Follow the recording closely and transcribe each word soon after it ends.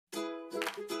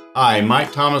Hi,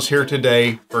 Mike Thomas here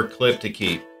today for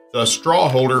Clip2Keep, the straw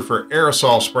holder for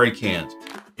aerosol spray cans.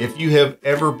 If you have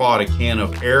ever bought a can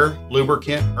of air,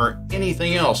 lubricant, or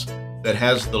anything else that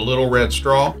has the little red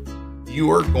straw, you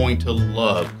are going to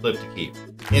love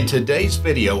Clip2Keep. In today's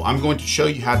video, I'm going to show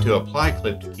you how to apply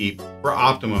Clip2Keep for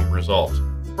optimum results.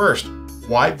 First,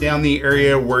 wipe down the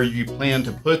area where you plan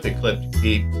to put the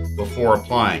Clip2Keep before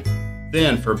applying.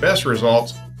 Then, for best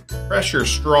results, press your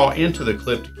straw into the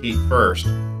Clip2Keep first.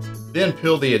 Then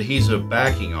peel the adhesive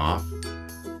backing off.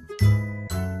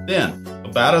 Then,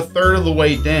 about a third of the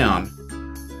way down,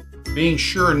 being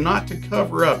sure not to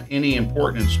cover up any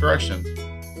important instructions,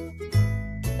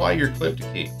 apply your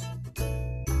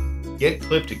Clip2Keep. Get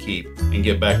Clip2Keep and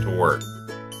get back to work.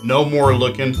 No more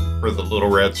looking for the little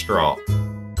red straw.